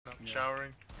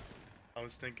showering, I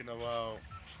was thinking about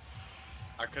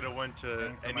I could have went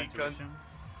to any country.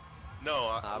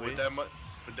 No, with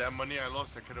that money I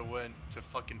lost, I could have went to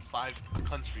fucking 5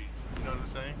 countries. You know what I'm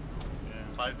saying?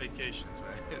 Yeah. 5 vacations,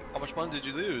 man. How much money did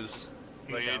you lose?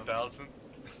 Like 8,000.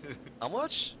 How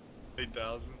much?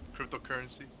 8,000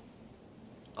 cryptocurrency.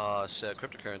 Shit,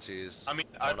 cryptocurrencies. I mean,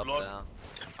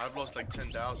 I've lost like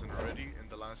 10,000 already in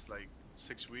the last like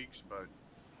 6 weeks, but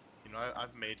you know,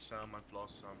 I've made some, I've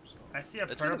lost some. So I see a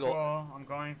purple. I'm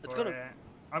going for it.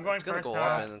 I'm going it's gonna first go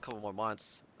half. up in a couple more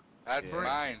months. That's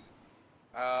mine.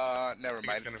 Never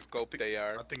mind. Scope they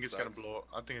are. I think it's gonna blow.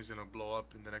 I think it's gonna blow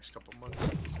up in the next couple months.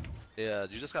 Yeah,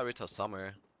 you just gotta wait till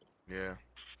summer. Yeah.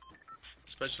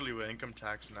 Especially with income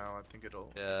tax now, I think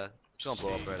it'll. Yeah, it's gonna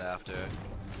blow up right after.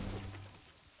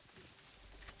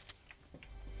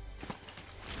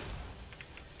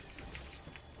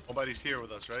 Nobody's here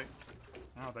with us, right?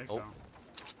 I don't think so.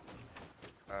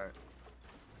 Alright.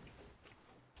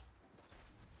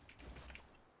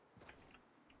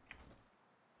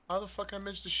 How the fuck I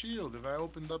missed the shield if I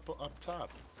opened up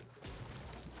top?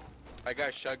 I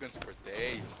got shotguns for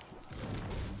days.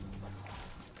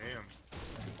 Damn.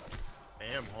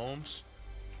 Damn, Holmes.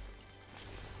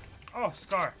 Oh,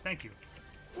 Scar, thank you.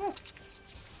 Woo.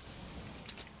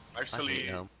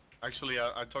 Actually,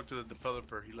 I talked to the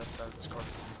developer. He left out his car.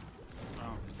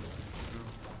 Oh.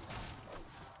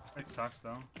 It sucks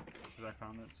though, because I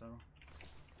found it. So.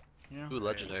 Yeah. Ooh,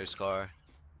 legendary Scar.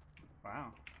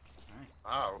 Wow. Nice.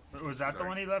 Wow. Was that the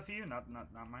one he left for you? Not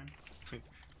mine.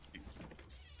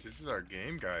 This is our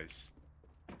game, guys.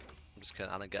 I'm just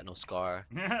kidding. I don't get no Scar.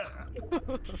 There's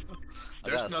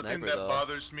nothing that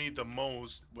bothers me the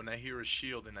most when I hear a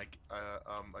shield and a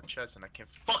chest and I can't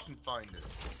fucking find it.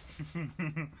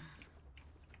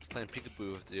 It's playing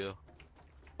peekaboo with you.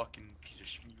 Fucking piece of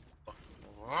shit.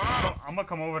 I'm gonna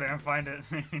come over there and find it.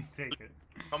 Take it.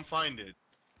 Come find it.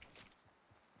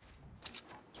 It's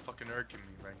fucking irking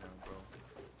me right now, bro.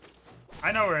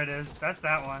 I know where it is. That's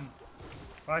that one.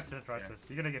 Watch this, watch this.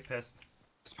 You're gonna get pissed.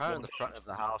 It's probably in the front of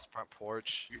the house, front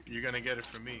porch. You're gonna get it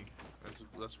from me. That's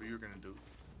what you're gonna do.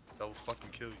 That will fucking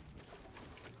kill you.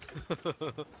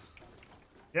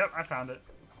 Yep, I found it.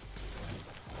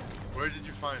 Where did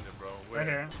you find it, bro? Where? Right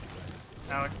here.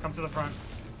 Alex, come to the front.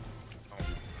 Oh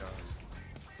my god.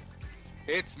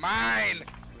 It's mine!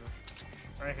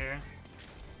 Right here.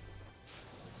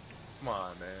 Come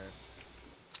on, man.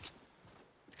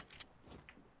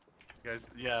 Guys,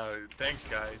 yeah, thanks,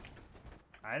 guys.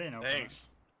 I didn't know. Thanks.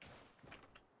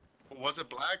 Was it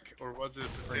black or was it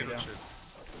potato Burrito. chip?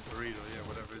 Burrito, yeah,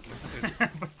 whatever it is.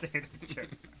 Potato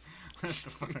chip. What the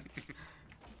fuck?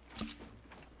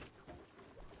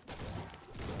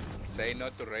 Say no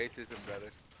to racism,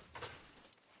 brother.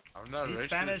 I'm not He's racist.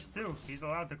 Spanish too. He's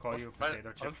allowed to call you a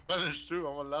potato chip. I'm Spanish too.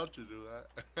 I'm allowed to do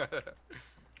that.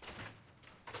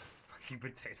 Fucking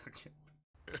potato chip.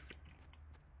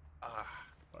 Ah.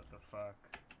 What the fuck?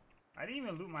 I didn't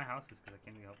even loot my houses because I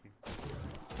can't even help you.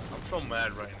 I'm so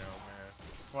mad right now, man.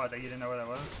 What, that you didn't know where that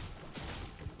was?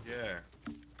 Yeah.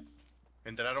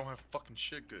 And that I don't have fucking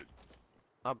shit good.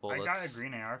 Not bullets. I got a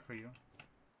green AR for you.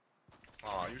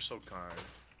 Aw, you're so kind.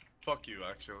 Fuck you,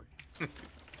 actually.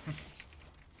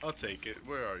 I'll take it.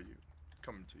 Where are you?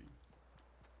 Coming to you.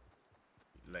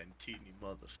 Lantini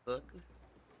motherfucker.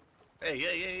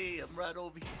 Hey, I'm right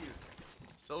over here.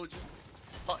 Soldier.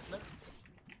 Partner.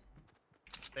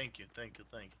 Thank you.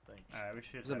 Alright, we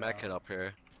should. There's a mech kit up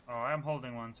here. Oh, I'm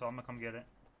holding one, so I'm gonna come get it.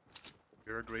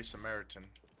 You're a great Samaritan.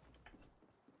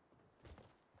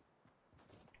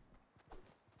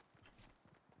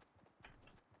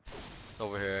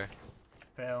 Over here.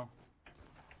 Fail.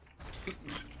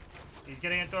 He's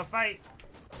getting into a fight.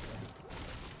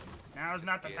 Now's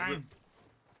not the time.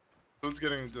 Who's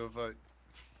getting into a fight?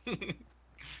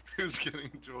 Who's getting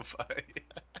into a fight?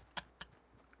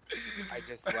 I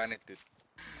just wanted to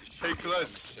Hey,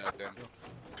 Clutch. shotgun.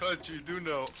 Clutch, you do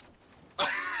know.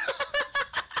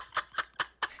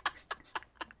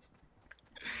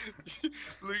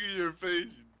 Look at your face,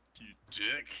 you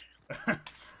dick.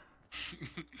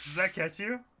 Does that catch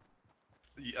you?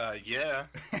 Yeah.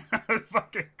 That was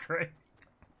fucking great.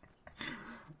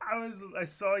 I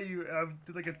saw you. I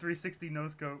did like a 360 no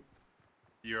scope.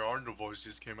 Your Arnold voice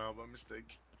just came out by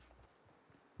mistake.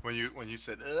 When you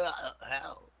said,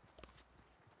 hell.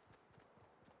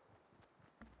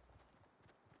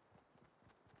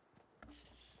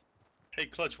 Hey,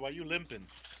 Clutch, why you limping?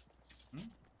 Hmm?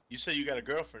 You say you got a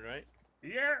girlfriend, right?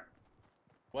 Yeah.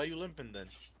 Why you limping then?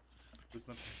 Who's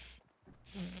limping?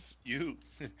 You.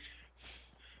 Does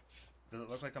it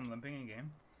look like I'm limping in game?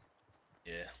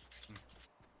 Yeah.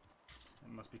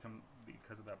 It must become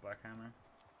because of that black hammer.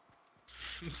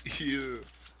 You.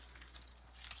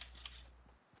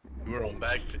 You were on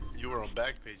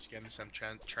Backpage getting some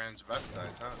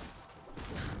transvestites,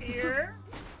 huh? Here.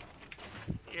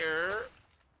 Here.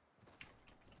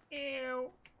 Ew.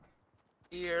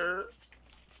 Here.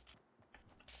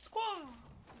 Squaw.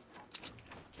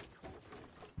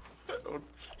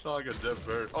 It's not like a dead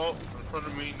bird. Oh, in front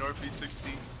of me, northeast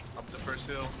 16, up the first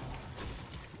hill.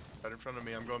 Right in front of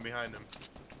me, I'm going behind him.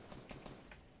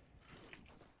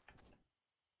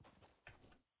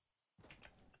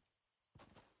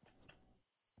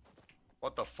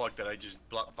 What the fuck did I just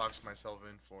box myself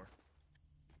in for?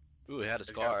 Ooh, he had a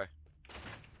scar.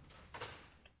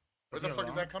 Where the fuck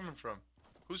is that coming from?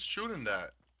 Who's shooting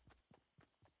that?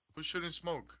 Who's shooting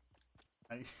smoke?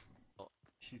 I Oh,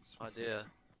 shoot smoke. idea.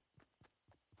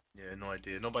 Yeah, no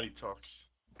idea. Nobody talks.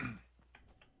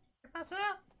 ¿Qué pasó?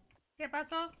 ¿Qué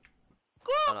pasó?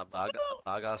 Oh, no, but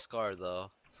I got a scar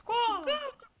though. Squaw.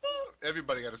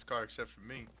 Everybody got a scar except for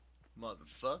me.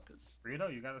 Motherfuckers.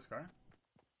 Burrito, you got a scar?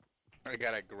 I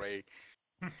got a gray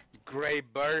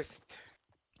burst.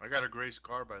 I got a gray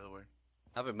scar, by the way.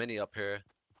 I have a mini up here.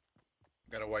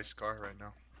 Got a white scar right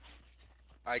now.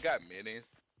 I got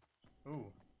minis. Ooh.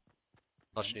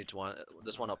 Plus you need one.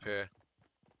 There's one up here.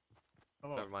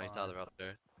 Hello, Never mind, it's fire. either up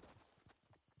there.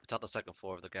 It's on the second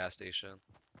floor of the gas station.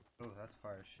 Oh, that's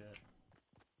fire as shit.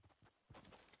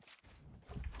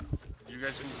 You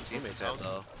guys hit this broken Teammates have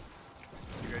house?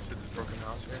 though. You guys hit this broken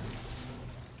house here?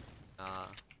 Nah.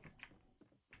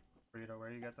 Burrito,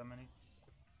 where you got that many?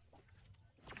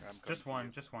 I'm Just one,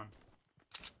 confused. just one.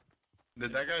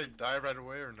 Did that guy die right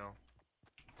away or no?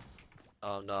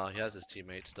 Oh no, he has his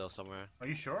teammate still somewhere. Are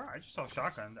you sure? I just saw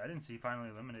shotgun. I didn't see finally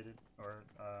eliminated or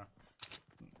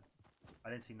I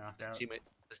didn't see knocked out. His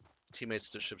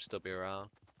teammates should still be around.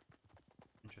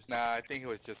 Interesting. Nah, I think he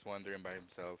was just wandering by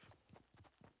himself.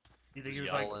 You think He's he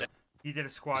was like yelling. he did a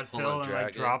squad He's pulling fill a and like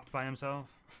dragon. dropped by himself?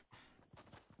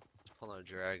 He's pulling a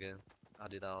dragon. I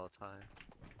do that all the time.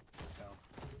 No.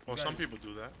 Well, You some guys- people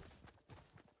do that.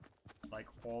 Like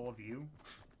all of you?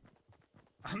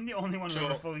 I'm the only one who So-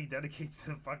 ever fully dedicates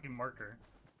to the fucking marker.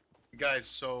 Guys,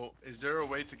 so is there a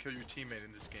way to kill your teammate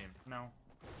in this game? No.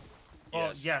 Well,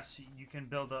 Yes. yes, you can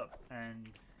build up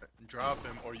and Drop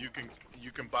him, or you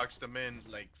can box them in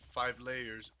like 5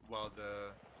 layers while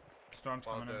the storm's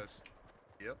coming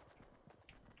in. Yep.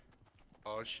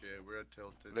 Oh shit, we're at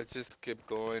tilted. Let's just keep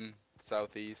going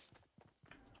southeast.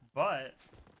 But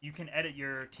you can edit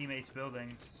your teammates'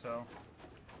 buildings, so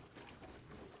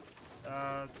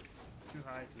too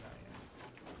high,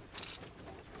 yeah.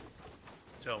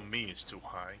 Tell me it's too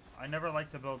high. I never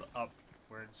like to build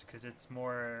upwards because it's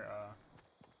more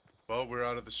Well, we're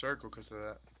out of the circle because of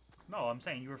that. no, I'm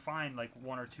saying you were fine like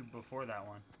one or two before that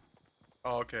one.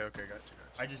 Oh, okay, gotcha.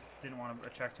 I just didn't want to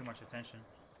attract too much attention.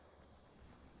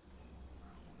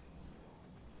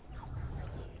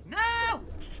 No!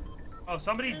 Oh,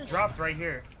 somebody dropped right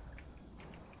here.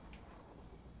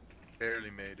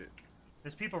 Barely made it.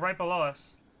 There's people right below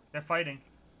us. They're fighting.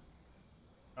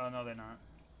 Oh, no, they're not.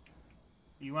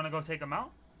 You want to go take them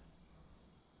out?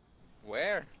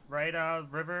 Where? Right,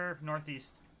 river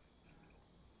northeast.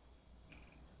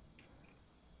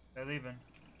 They're leaving.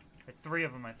 It's 3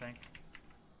 of them, I think.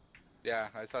 Yeah,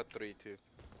 I saw 3 too.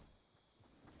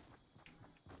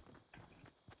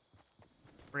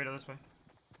 Burrito, this way.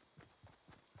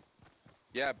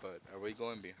 Yeah, but are we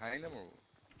going behind them or?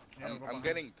 Yeah, we'll go I'm behind.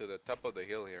 getting to the top of the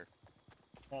hill here.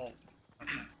 Well,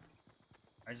 okay.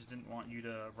 I just didn't want you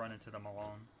to run into them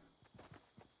alone.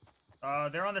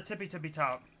 They're on the tippy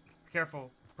top.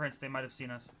 Careful, Prince. They might have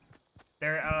seen us.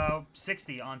 They're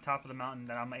 60 on top of the mountain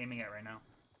that I'm aiming at right now.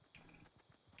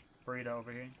 Burrito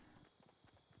over here.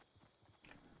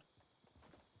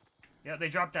 Yeah, they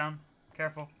dropped down.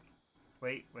 Careful.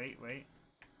 Wait.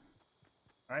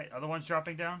 Alright, other one's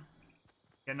dropping down.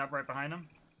 Getting up right behind them.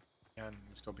 Behind,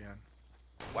 let's go behind.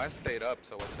 One stayed up,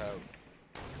 so watch out.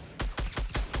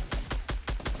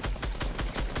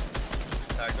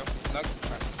 Tag him. Knock.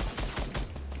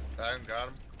 Tag him, got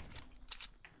him.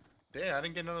 Damn, I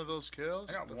didn't get none of those kills.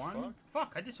 I got The one. fuck?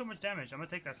 Fuck, I did so much damage. I'm gonna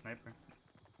take that sniper.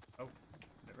 Oh.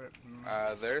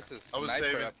 There's a I was sniper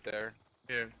saving- up there.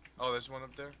 Here. Oh, there's one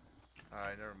up there?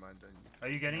 Alright, never mind then. Are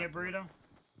you getting it, Burrito?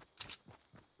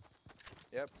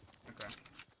 Yep. Okay.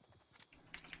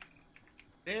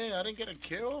 Damn, I didn't get a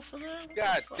kill for that? What the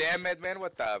God fuck? damn it, man!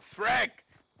 What the frick?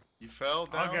 You fell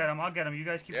down? I'll get him. You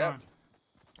guys keep Yeah. going.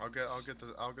 I'll get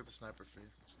the sniper for you.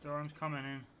 Storm's coming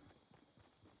in.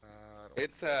 I don't-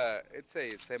 It's a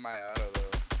semi-auto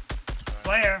though.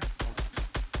 Flare!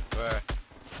 Where?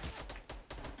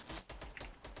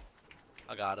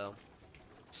 I got him.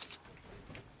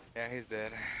 Yeah, he's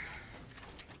dead.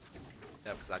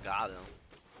 Yeah, because I got him.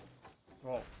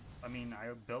 Well, I mean, I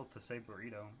built to save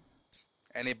Burrito.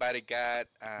 Anybody got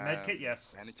Medkit,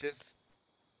 yes. bandages?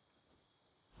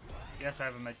 Yes, I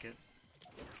have a medkit.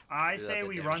 I Do that say the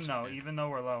we damage run to though, me. even though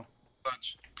we're low.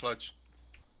 Clutch. Clutch.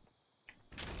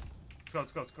 Let's go,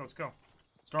 let's go, let's go, let's go.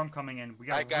 Storm coming in. We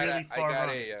got I got really far run.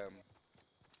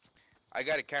 I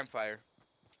got a campfire.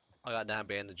 I got 9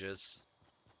 bandages.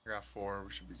 I got 4.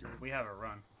 We should be good. We have a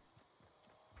run.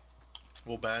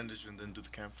 We'll bandage and then do the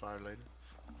campfire later.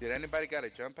 Did anybody got a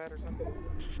jump pad or something?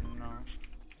 No.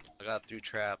 I got 3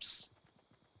 traps.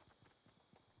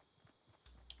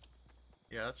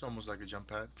 Yeah, that's almost like a jump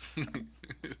pad.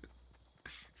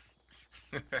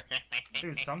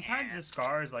 Dude, sometimes the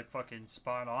scar is like fucking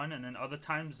spot on, and then other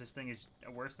times this thing is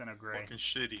worse than a gray. Fucking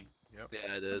shitty. Yep.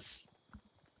 Yeah, it is.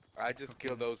 I just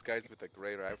killed those guys with a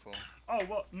gray rifle. Oh,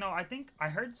 well, no, I think I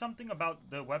heard something about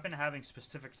the weapon having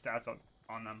specific stats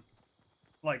on them.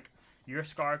 Like, your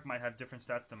scar might have different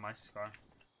stats than my scar.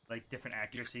 Like, different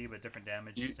accuracy, but different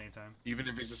damage at the same time. Even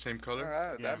if it's the same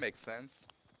color? Yeah. That makes sense.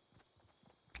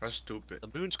 That's stupid.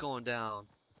 The moon's going down.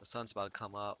 The sun's about to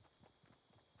come up.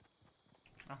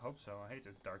 I hope so. I hate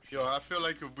the dark shit. Yo, I feel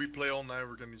like if we play all night,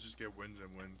 we're gonna just get wins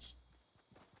and wins.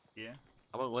 Yeah.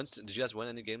 How about Winston? Did you guys win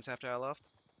any games after I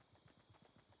left?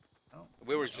 Oh.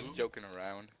 We were just joking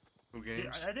around. 2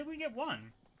 games? I think we get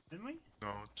one, didn't we?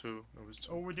 No, 2. It was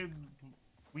 2. Or did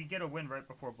we get a win right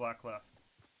before Black left?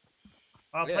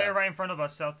 Yeah. Player right in front of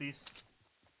us, southeast.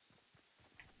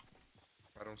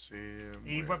 I don't see him.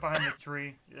 He went behind the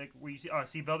tree. Like, we see,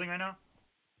 is he building right now?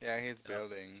 Yeah, he's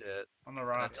building. That's it. On the I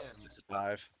rocks. got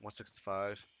 165.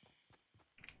 165.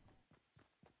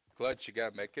 Clutch, you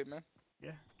got medkit, man?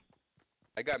 Yeah.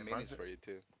 I got Yeah, minis for you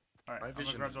too. Alright, My I'm gonna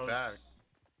vision grab is those. back.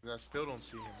 I still don't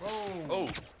see him. Whoa! Oh!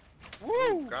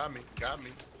 Woo! Got me. Got me.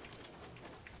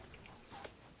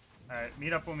 Alright,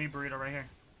 meet up with me, Burrito, right here.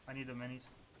 I need the minis.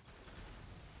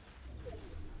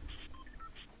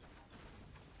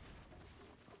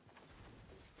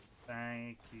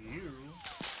 Thank you.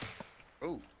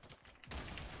 Oh.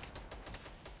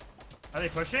 Are they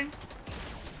pushing?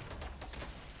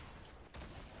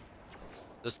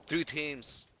 There's 3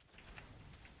 teams.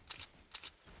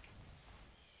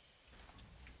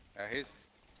 He's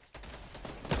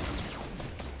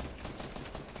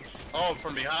Oh,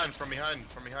 from behind,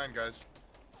 guys.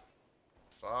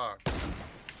 Fuck.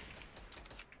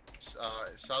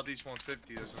 Southeast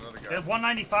 150, there's another guy. There's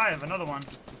 195, another one.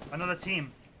 Another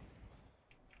team.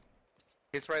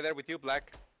 he's right there with you,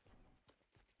 Black.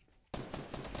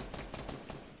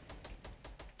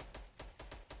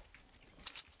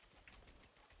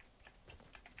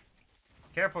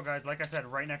 Careful, guys. Like I said,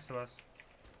 right next to us.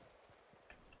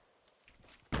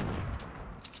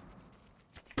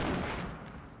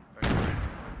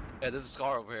 Yeah, there's a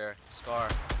Scar over here. Scar.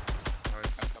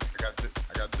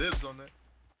 I got dibs on that.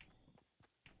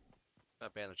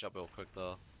 Got bandage up real quick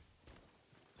though.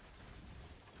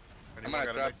 I'm Anyone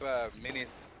gonna got a drop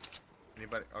minis.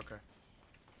 Anybody? Okay.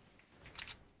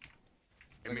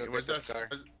 I'm gonna Where's get that the scar.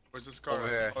 Where's the scar? Over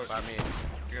here, Oh, by me.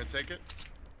 you gonna take it?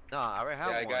 Nah, I already have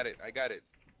Yeah, one. I got it.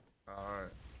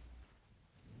 Alright.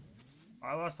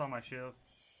 I lost all my shield.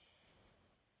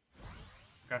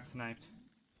 Got sniped.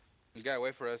 You gotta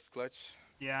wait for us, Clutch.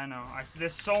 Yeah, I know. I see.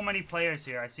 There's so many players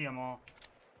here. I see them all.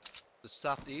 The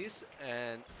southeast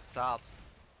and south.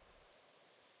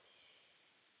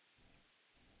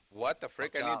 What the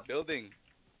frick? Watch I need out. building.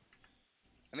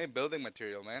 I need building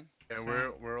material, man. Yeah,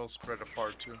 So- we're all spread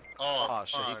apart too. Oh,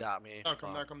 shit, he fine. got me. No, come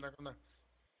Fuck. there, come there, come there.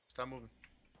 Stop moving.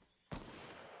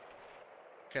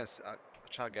 I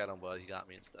tried to get him, but he got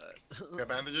me instead. You got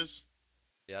bandages?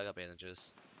 Yeah, I got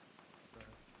bandages.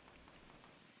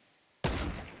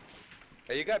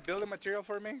 Hey, you got building material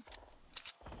for me?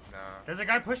 Nah. There's a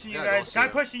guy pushing you Yeah, guys. don't Guy see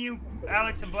him. pushing you,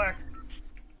 Alex and Black.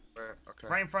 Where? Okay.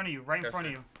 Right in front of you. Right in That's front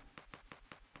of it. you.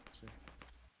 See.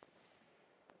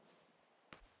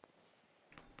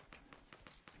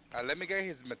 Let me get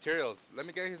his materials.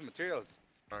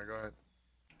 Alright, go ahead.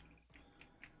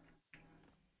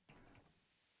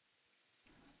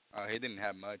 Oh, he didn't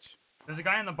have much. There's a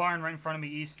guy in the barn right in front of me,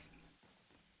 east.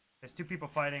 There's 2 people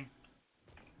fighting.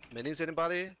 Minis,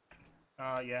 anybody?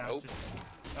 Yeah. Nope.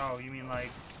 Oh, you mean like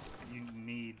you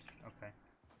need? Okay.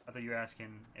 I thought you were asking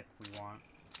if we want.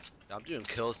 I'm doing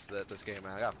kills this game,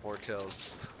 man. I got 4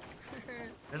 kills.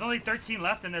 There's only 13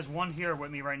 left, and there's one here with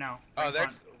me right now. Oh, right in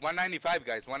there's front. 195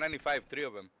 guys. 195, 3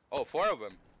 of them. Oh, 4 of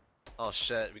them. Oh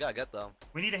shit, we gotta get them.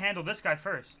 We need to handle this guy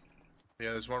first.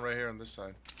 Yeah, there's one right here on this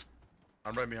side.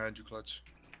 I'm right behind you, Clutch.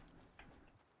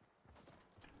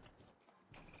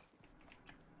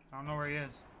 I don't know where he is.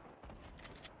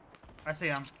 I see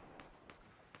him.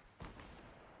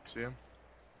 See him?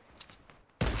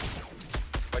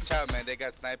 Watch out, man. They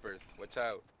got snipers. Watch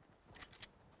out.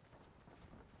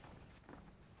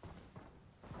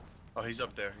 Oh, he's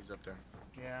up there. He's up there.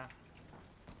 Yeah.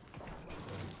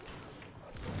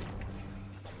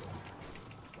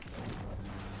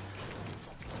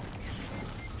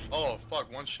 Oh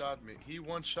fuck! One shot me. He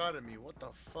one shot at me. What the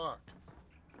fuck?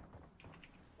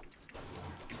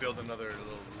 He built another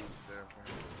little roof there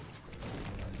for him.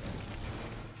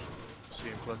 See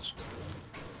him, Clutch?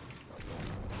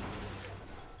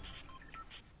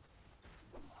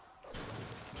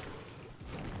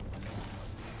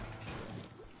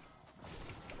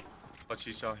 Clutch,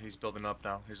 he's building up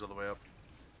now. He's all the way up.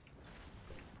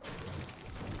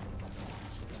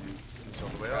 He's all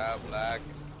the way up. Yeah, black.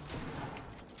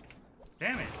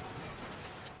 Damn it.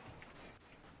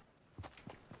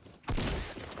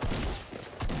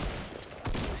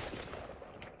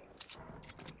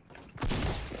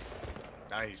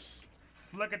 Nice.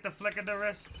 Flick at the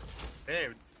wrist. Hey,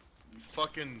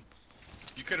 fucking,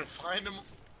 you couldn't find him?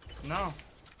 No.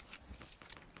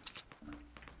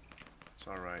 It's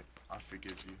alright. I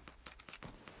forgive you.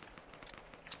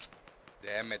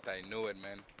 Damn it, I knew it,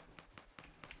 man.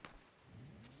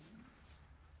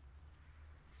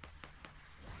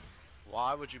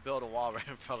 Why would you build a wall right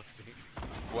in front of me?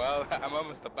 Well, I'm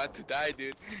almost about to die,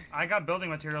 dude. I got building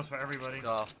materials for everybody. Let's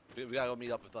go. We gotta go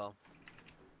meet up with them.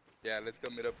 Yeah, let's go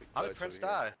meet up with How did Clutch Prince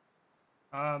over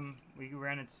here. die? We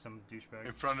ran into some douchebag.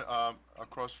 In front,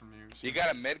 across from you. You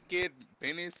got a med kit,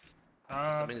 minis?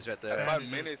 Some minis right I there. found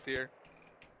bandages. minis here.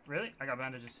 Really? I got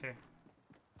bandages here.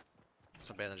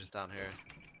 Some bandages down here.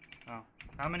 Oh.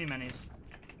 How many minis?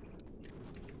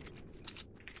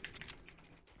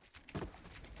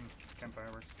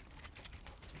 Campfire works.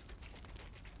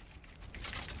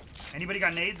 Anybody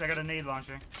got nades? I got a nade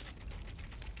launcher.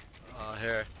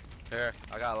 Here. Here.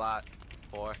 I got a lot.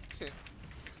 4.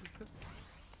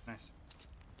 Nice.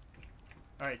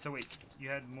 Alright, so wait. You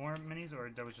had more minis or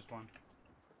that was just one?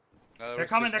 No, They're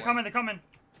coming, they're coming, they're coming!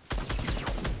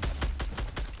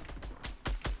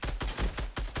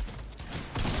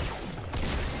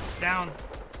 Down.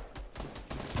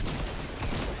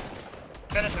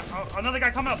 Finish him. Oh, another guy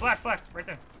coming up. Black, right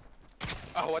there.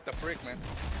 Oh, what the frick, man.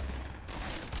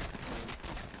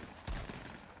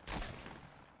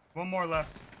 One more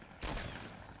left.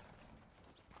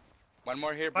 One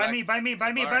more here, By black. me, by me,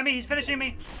 by me, by me. He's finishing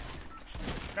me.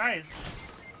 Guys.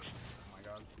 Oh my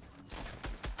god.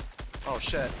 Oh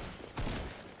shit.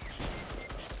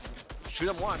 Shoot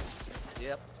him once.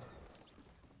 Yep.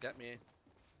 Get me.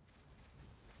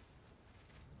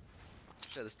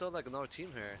 Shit, there's still like another team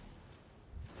here.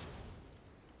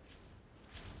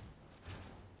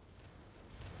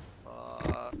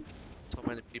 So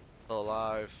many people still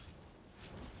alive.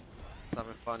 It's not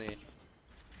even funny.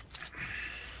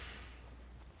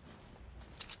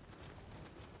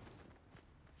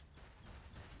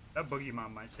 That boogie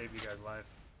bomb might save you guys' life.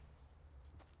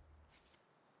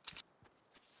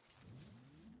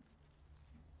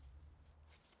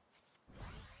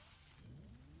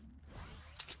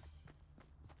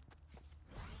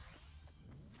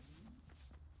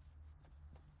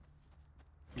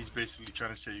 He's basically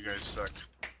trying to say you guys suck.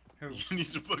 Who? You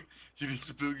need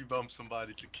to boogie bump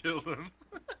somebody to kill him.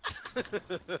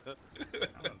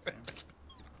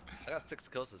 I got 6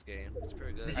 kills this game. It's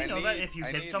pretty good. Did you I know that need- if you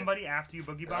I hit need somebody after you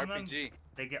boogie bomb them, RPG.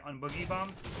 they get unboogie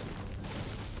bombed?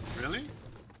 Really?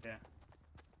 Yeah.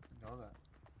 I know that.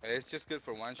 It's just good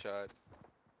for one shot.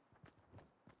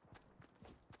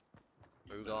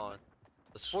 Where we going?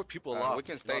 There's 4 people We left.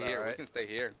 can You stay know that, here. right? We can stay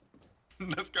here.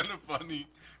 That's kind of funny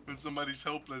when somebody's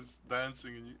helpless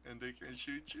dancing and they can't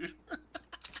shoot you.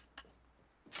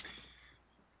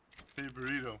 Hey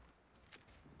Burrito,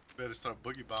 better start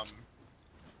boogie bombing.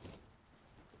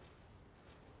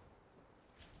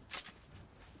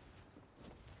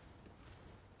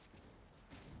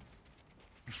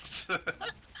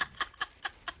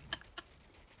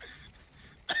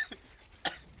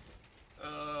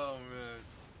 Oh man.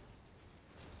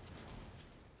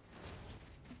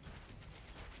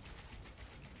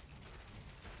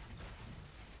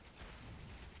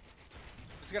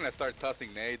 Just gonna start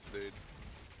tossing nades, dude.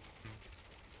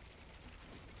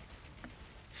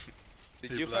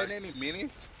 Did Hey, you Black. find any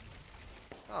minis?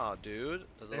 Oh, dude.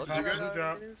 Does it They look popped like blue that?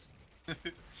 drop. It is?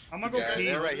 I'm gonna go Yeah, pee.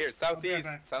 they're right here. I'll be right Southeast.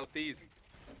 back. Southeast.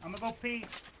 I'm gonna go pee.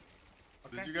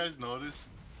 Did you guys notice?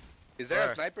 Is there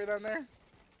Where? a sniper down there?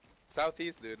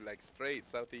 Southeast, dude. Like straight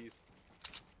southeast.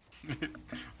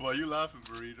 Why you laughing,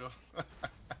 Burrito?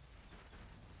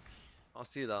 I'll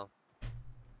see though.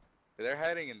 They're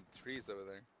hiding in trees over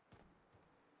there.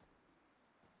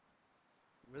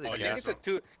 Really Oh, I yeah, think it's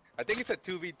gas. a I think it's a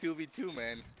 2v2v2,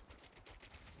 man.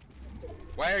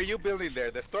 Why are you building there?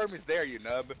 The storm is there, you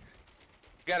nub.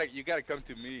 You gotta come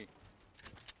to me.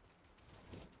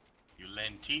 You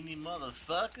Lentini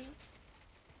motherfucker.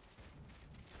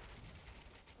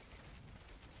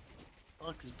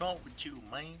 Fuck is wrong with you,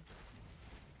 man?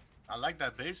 I like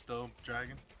that base though,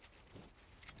 Dragon.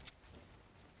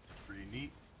 It's pretty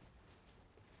neat.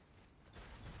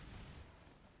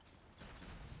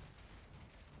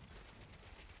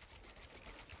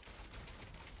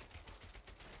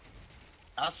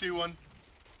 I see one.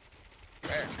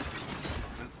 Where?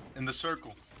 In the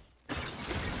circle.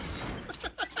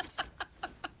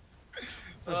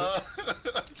 you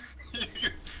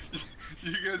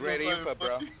guys Great are info,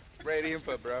 bro. Great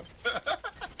info, bro. Well,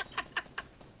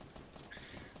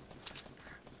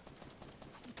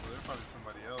 they're probably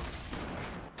somebody else.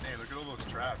 Hey, look at all those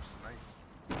traps. Nice.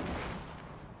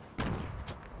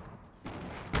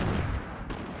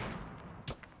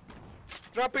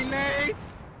 Dropping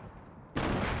nades!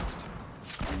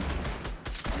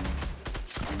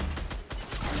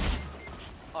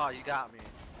 Oh, you got me.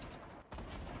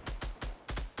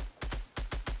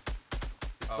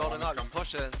 He's Oh, building one's up, he's coming.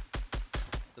 pushing.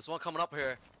 There's one coming up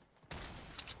here.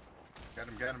 Get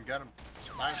him, get him, get him.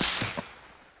 Snipe.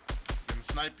 Let him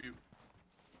snipe you.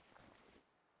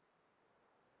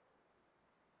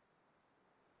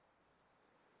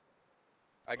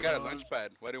 I got a launch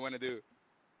pad. What do you want to do?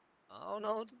 I don't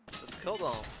know. Let's kill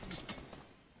them.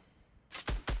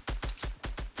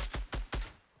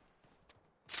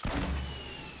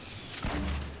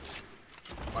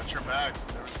 Watch your bags.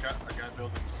 There's a guy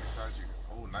building beside you.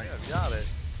 Oh, nice. Yeah, got it.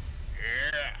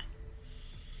 Yeah.